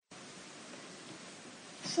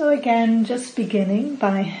So again, just beginning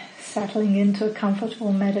by settling into a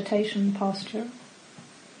comfortable meditation posture.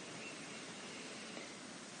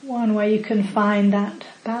 One where you can find that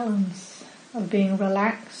balance of being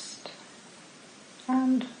relaxed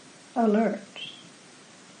and alert,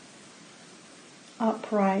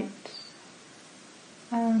 upright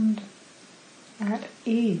and at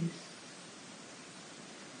ease.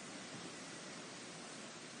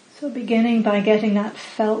 So beginning by getting that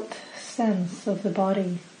felt sense of the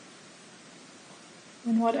body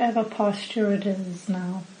in whatever posture it is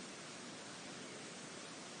now.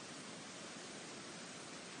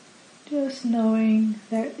 Just knowing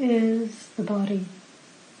there is the body,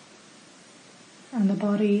 and the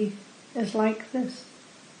body is like this.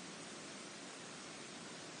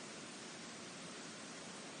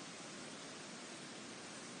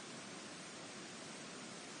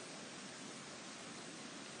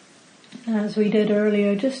 As we did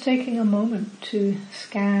earlier, just taking a moment to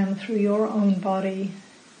scan through your own body,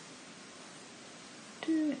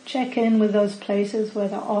 to check in with those places where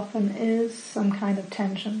there often is some kind of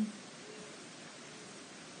tension.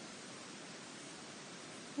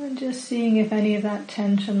 And just seeing if any of that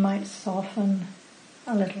tension might soften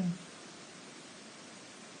a little.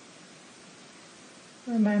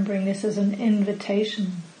 Remembering this is an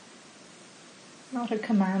invitation, not a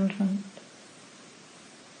commandment.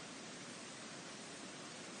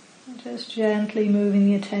 Just gently moving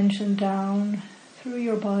the attention down through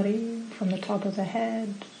your body from the top of the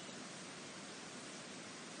head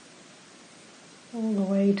all the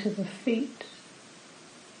way to the feet.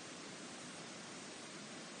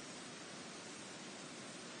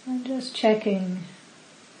 And just checking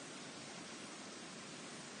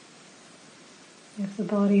if the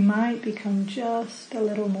body might become just a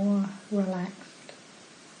little more relaxed.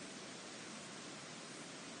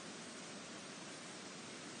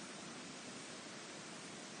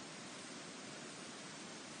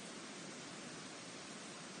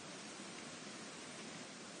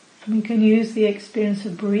 And we can use the experience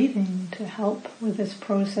of breathing to help with this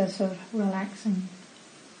process of relaxing.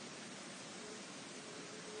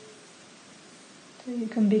 So you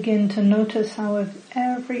can begin to notice how with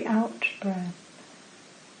every out breath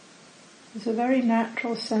there's a very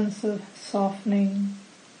natural sense of softening,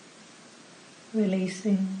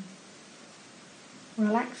 releasing,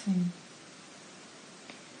 relaxing,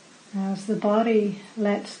 as the body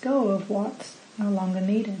lets go of what's no longer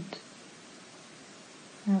needed,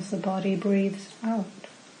 as the body breathes out.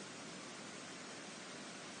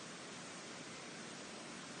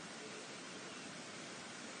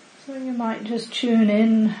 So you might just tune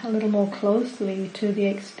in a little more closely to the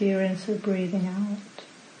experience of breathing out.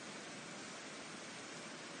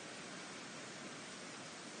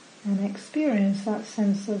 And experience that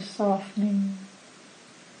sense of softening,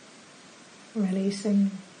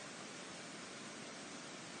 releasing,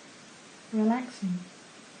 relaxing.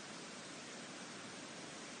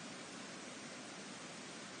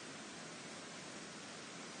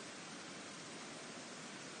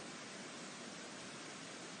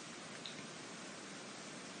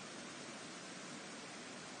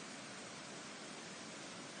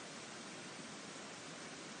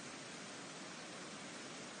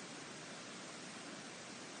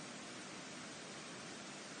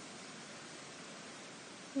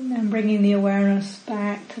 And then bringing the awareness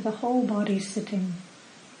back to the whole body sitting.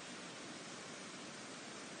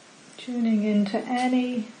 Tuning into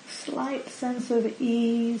any slight sense of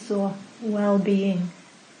ease or well-being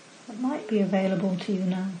that might be available to you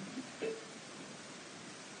now.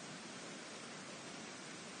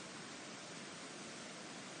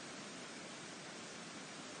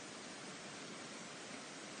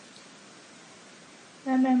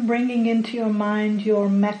 And then bringing into your mind your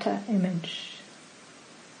metta image.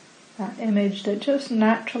 That image that just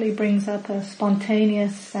naturally brings up a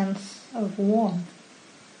spontaneous sense of warmth,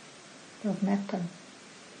 of metta.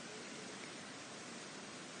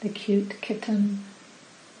 The cute kitten,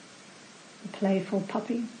 the playful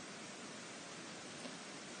puppy,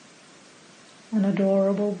 an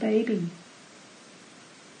adorable baby,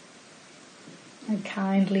 a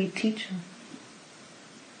kindly teacher.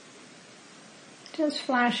 Just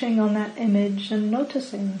flashing on that image and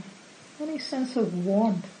noticing any sense of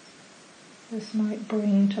warmth this might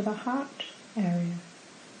bring to the heart area,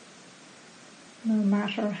 no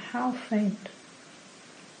matter how faint.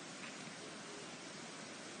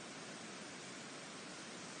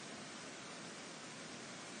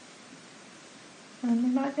 And you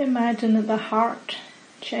might imagine that the heart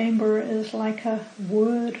chamber is like a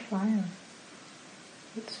wood fire.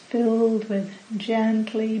 It's filled with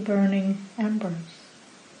gently burning embers.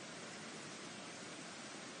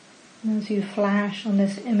 And as you flash on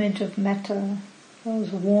this image of metta,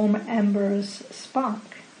 those warm embers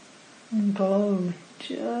spark and glow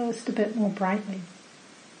just a bit more brightly.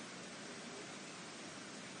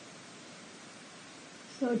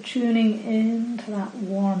 So tuning in to that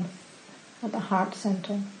warmth at the heart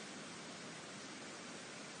center.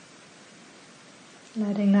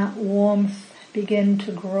 Letting that warmth begin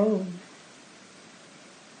to grow.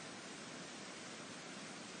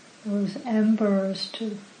 Those embers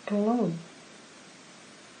to glow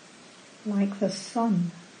like the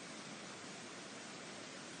sun,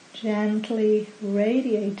 gently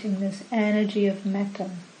radiating this energy of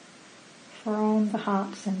metta from the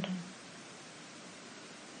heart center.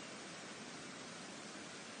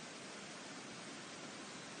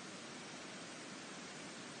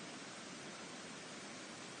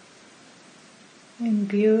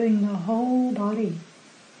 Imbuing the whole body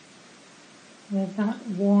with that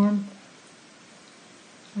warmth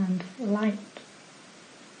and light,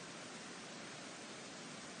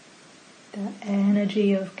 that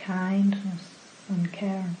energy of kindness and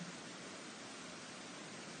care.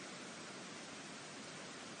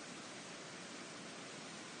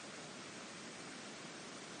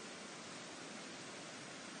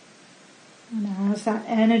 And as that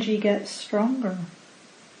energy gets stronger,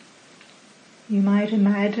 you might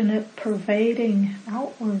imagine it pervading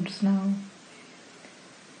outwards now,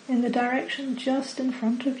 in the direction just in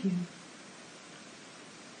front of you.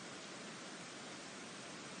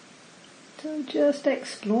 So just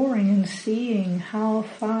exploring and seeing how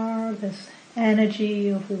far this energy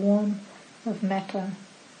of warmth, of metta,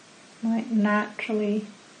 might naturally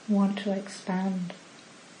want to expand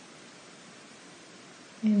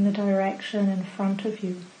in the direction in front of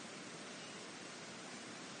you.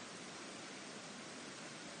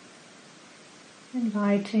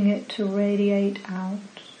 Inviting it to radiate out.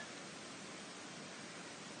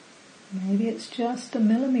 Maybe it's just a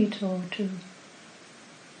millimeter or two.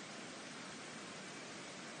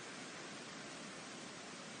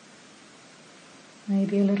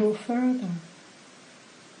 Maybe a little further.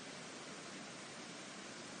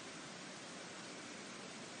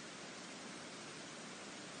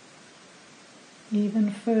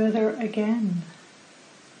 Even further again.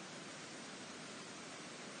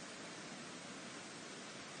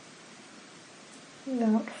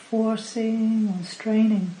 Without forcing or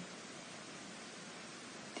straining,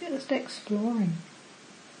 just exploring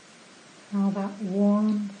how that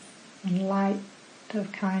warmth and light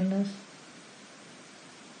of kindness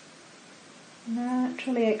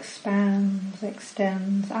naturally expands,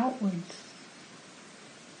 extends outwards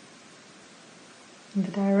in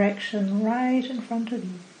the direction right in front of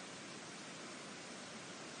you.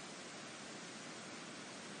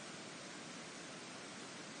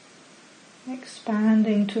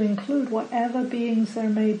 Expanding to include whatever beings there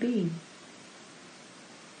may be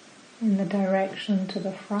in the direction to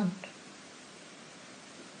the front.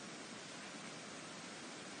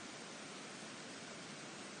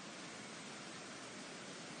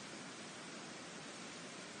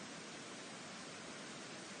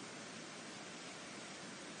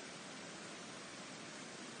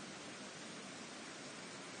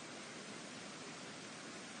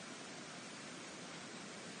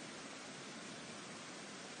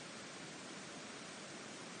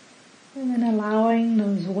 And then allowing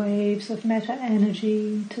those waves of metta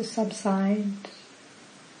energy to subside,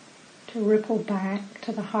 to ripple back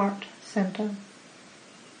to the heart center.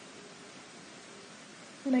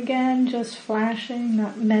 And again, just flashing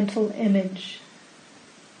that mental image,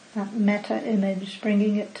 that metta image,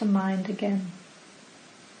 bringing it to mind again.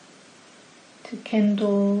 To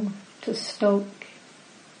kindle, to stoke,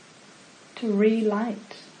 to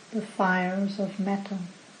relight the fires of metta.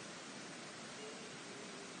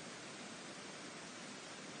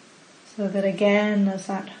 So that again, as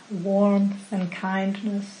that warmth and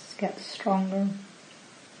kindness gets stronger,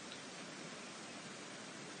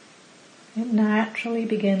 it naturally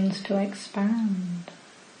begins to expand,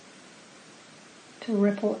 to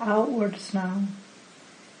ripple outwards now,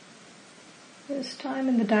 this time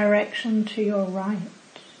in the direction to your right.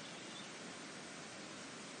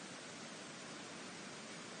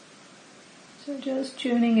 So just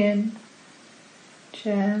tuning in,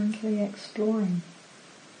 gently exploring.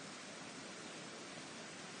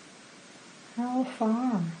 How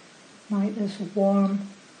far might this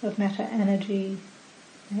warmth of metta energy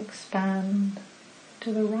expand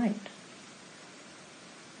to the right?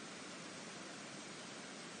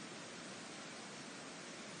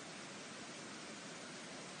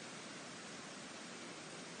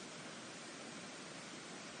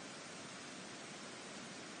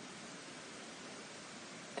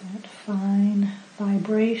 That fine vibration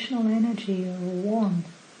vibrational energy of warmth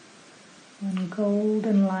and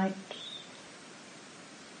golden light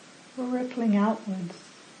rippling outwards.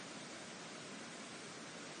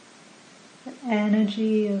 The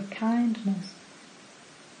energy of kindness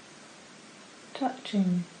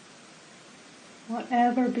touching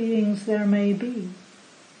whatever beings there may be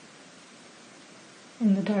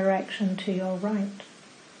in the direction to your right.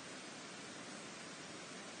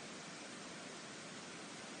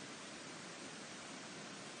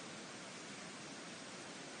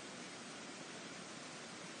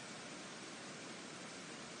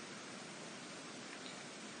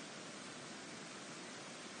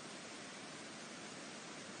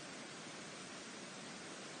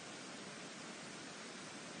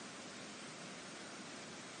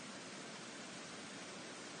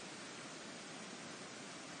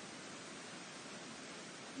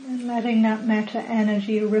 And letting that metta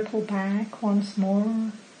energy ripple back once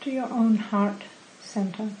more to your own heart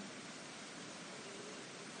center.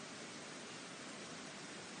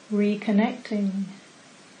 Reconnecting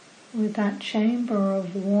with that chamber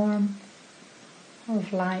of warmth,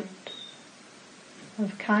 of light,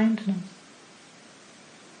 of kindness.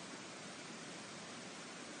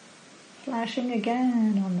 Flashing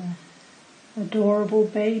again on the adorable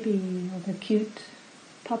baby or the cute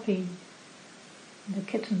puppy, the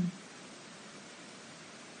kitten.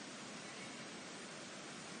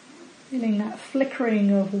 Feeling that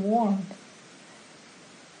flickering of warmth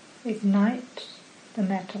ignite the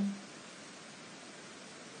metta.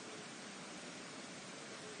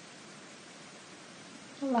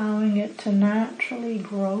 Allowing it to naturally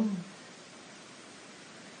grow,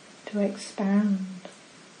 to expand,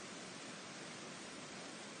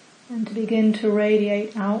 and to begin to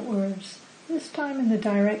radiate outwards, this time in the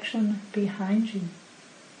direction behind you.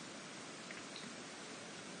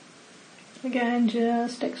 Again,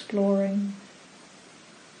 just exploring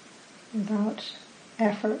without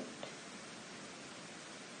effort,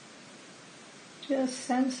 just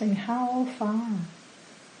sensing how far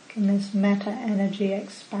can this metta energy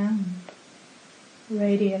expand,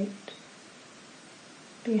 radiate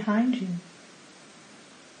behind you.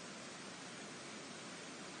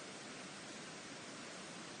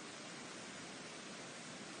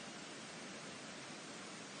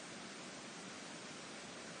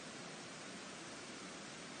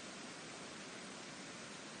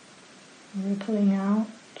 Rippling out,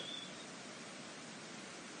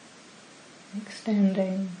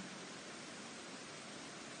 extending,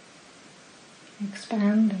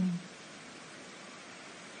 expanding,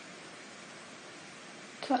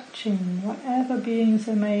 touching whatever beings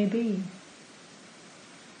there may be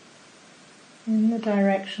in the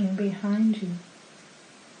direction behind you.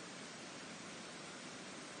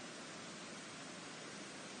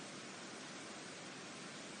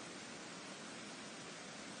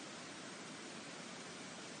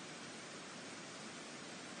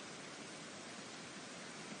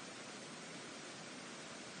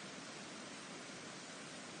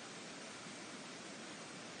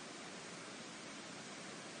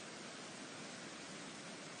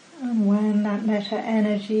 And when that metta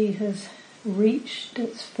energy has reached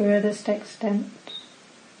its furthest extent,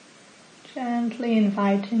 gently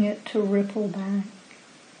inviting it to ripple back,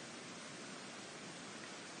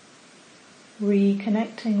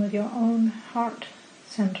 reconnecting with your own heart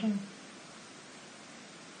center,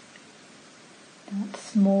 that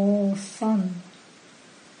small sun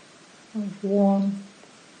of warmth,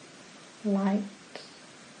 light,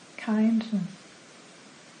 kindness.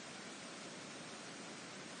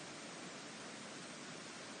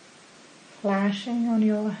 Flashing on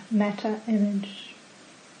your metta image,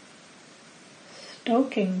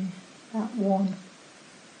 stoking that warmth,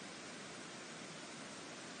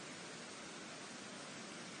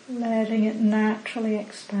 letting it naturally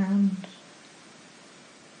expand,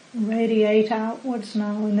 radiate outwards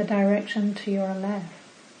now in the direction to your left.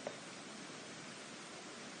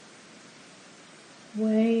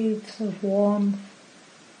 Waves of warmth,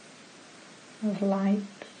 of light,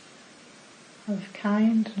 of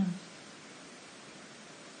kindness.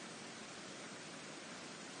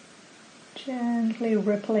 Gently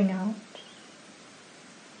rippling out,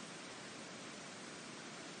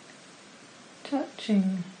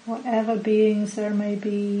 touching whatever beings there may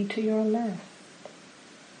be to your left.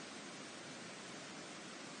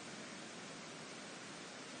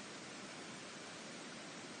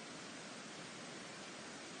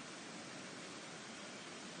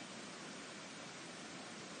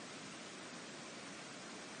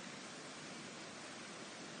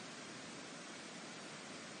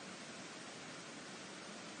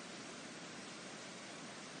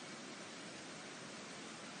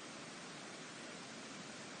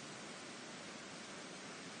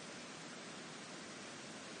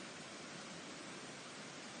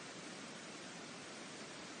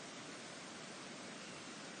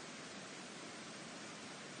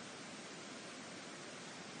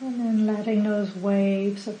 And then letting those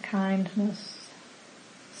waves of kindness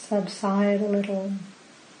subside a little,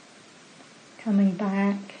 coming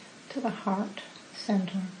back to the heart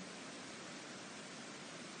center.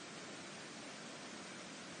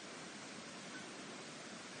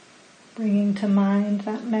 Bringing to mind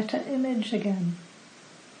that metta image again.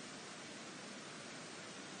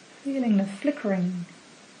 Feeling the flickering,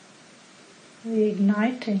 the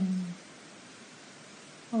igniting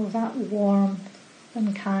of that warmth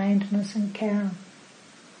and kindness and care.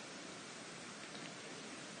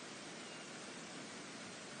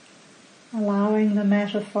 Allowing the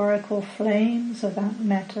metaphorical flames of that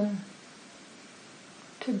metta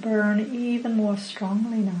to burn even more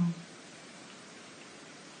strongly now.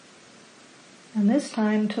 And this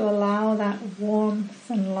time to allow that warmth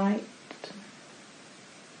and light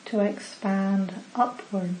to expand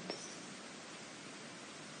upwards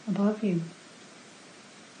above you.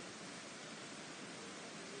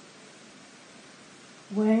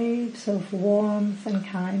 Waves of warmth and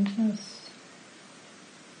kindness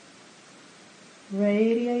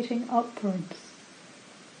radiating upwards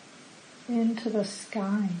into the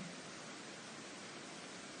sky,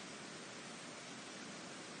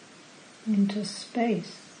 into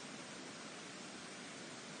space.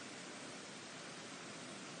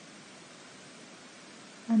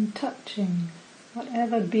 And touching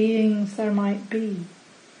whatever beings there might be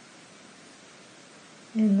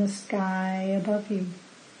in the sky above you.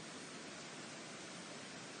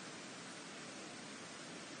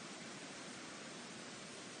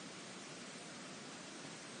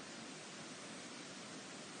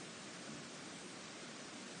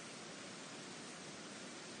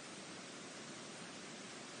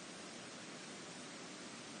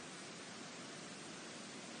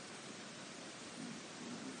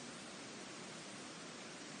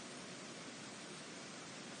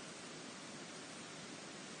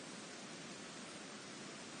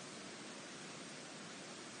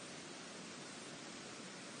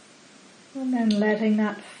 And then letting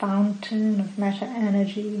that fountain of metta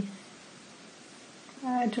energy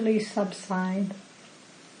gradually subside,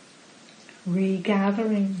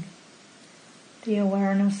 regathering the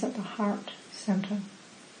awareness at the heart center.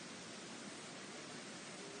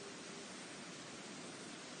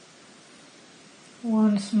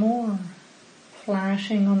 Once more,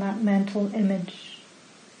 flashing on that mental image,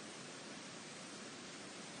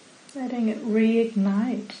 letting it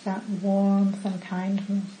reignite that warmth and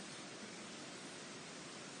kindness.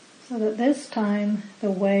 So that this time the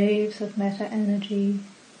waves of metta energy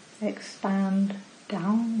expand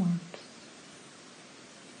downwards,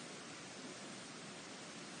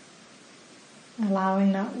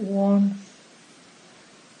 allowing that warmth,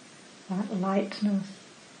 that lightness,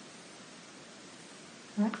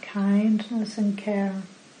 that kindness and care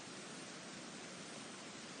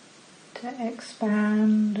to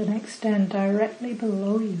expand and extend directly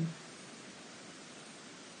below you,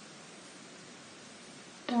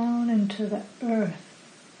 down into the earth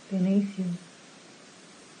beneath you.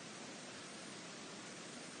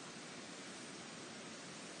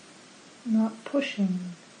 Not pushing,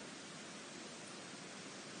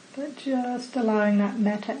 but just allowing that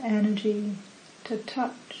metta energy to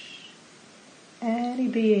touch any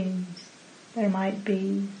beings there might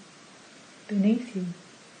be beneath you.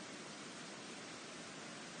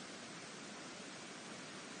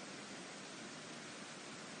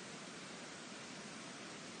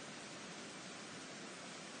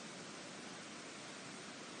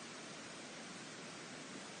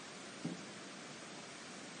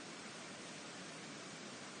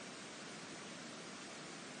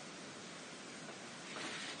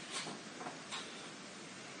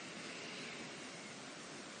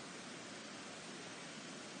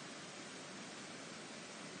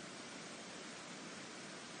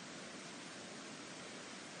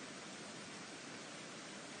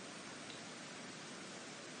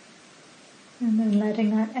 And then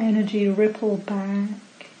letting that energy ripple back,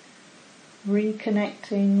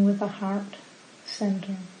 reconnecting with the heart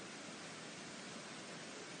center.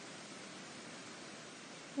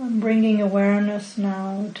 And bringing awareness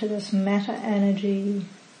now to this metta energy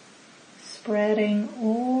spreading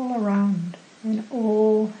all around in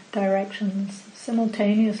all directions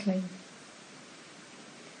simultaneously.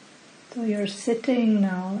 So you're sitting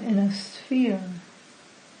now in a sphere,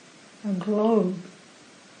 a globe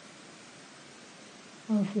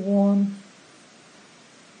of warmth,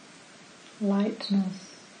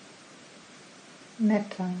 lightness,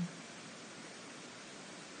 metta,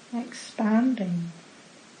 expanding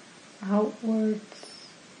outwards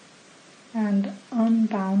and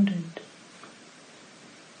unbounded,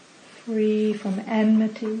 free from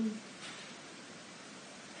enmity,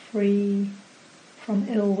 free from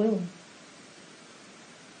ill will.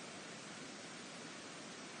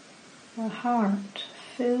 A heart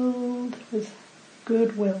filled with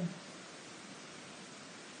goodwill,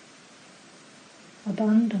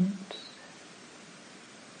 abundant,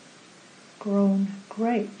 grown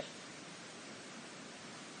great,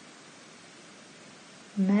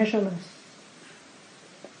 measureless,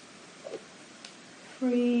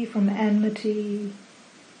 free from enmity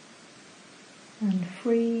and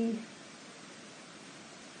free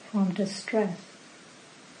from distress.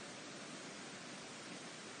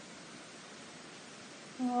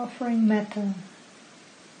 Offering metta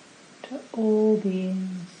to all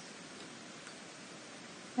beings,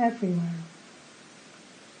 everywhere.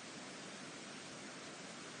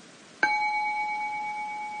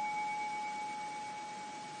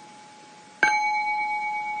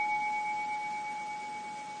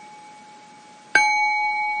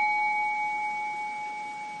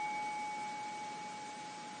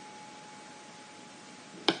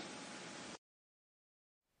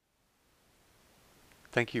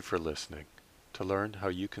 Thank you for listening. To learn how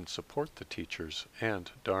you can support the teachers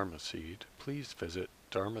and Dharma Seed, please visit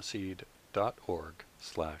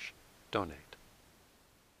dharmaseed.org/donate.